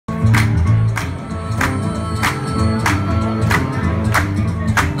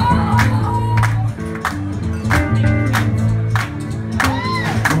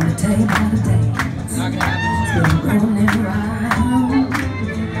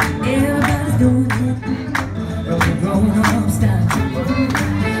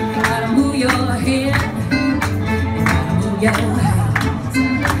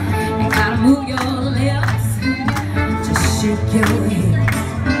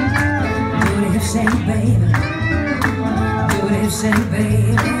say, baby. Do what you say,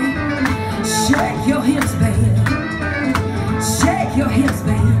 baby. Shake your hips, baby. Shake your hips,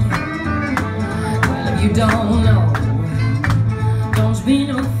 baby. Well, if you don't know, don't be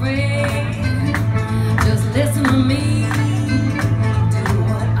no afraid. Just listen to me. Do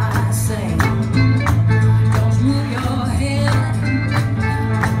what I say. Don't move your head.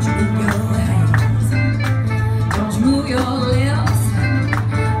 Don't move your hands. Don't move your lips.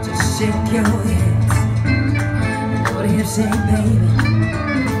 Just shake your hips. Do what you say, baby.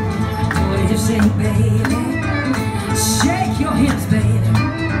 Do what you say, baby. Shake your hips, baby.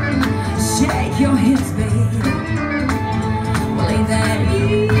 Shake your hips, baby. Well, ain't that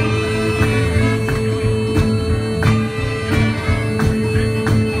easy?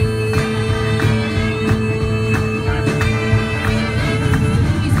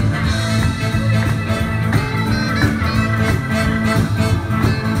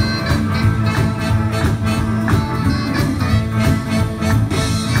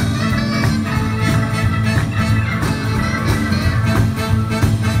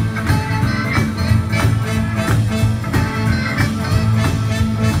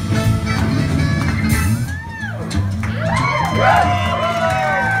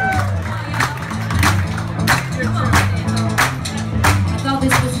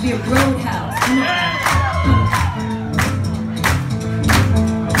 Be a roadhouse.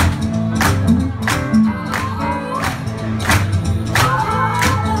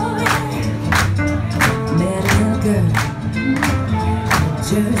 Met a little girl in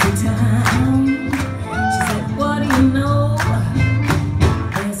Jersey town. She said, what do you know?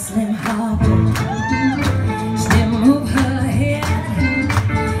 Wrestling Harpo. She didn't move her head.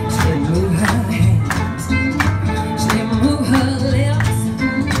 She didn't move her hands. She didn't move her lips.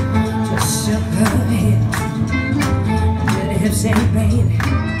 Shook her hips. Do what you say, baby.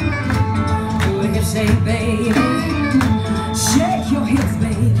 Do what you say, baby. Shake your hips,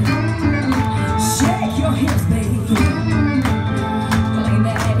 baby.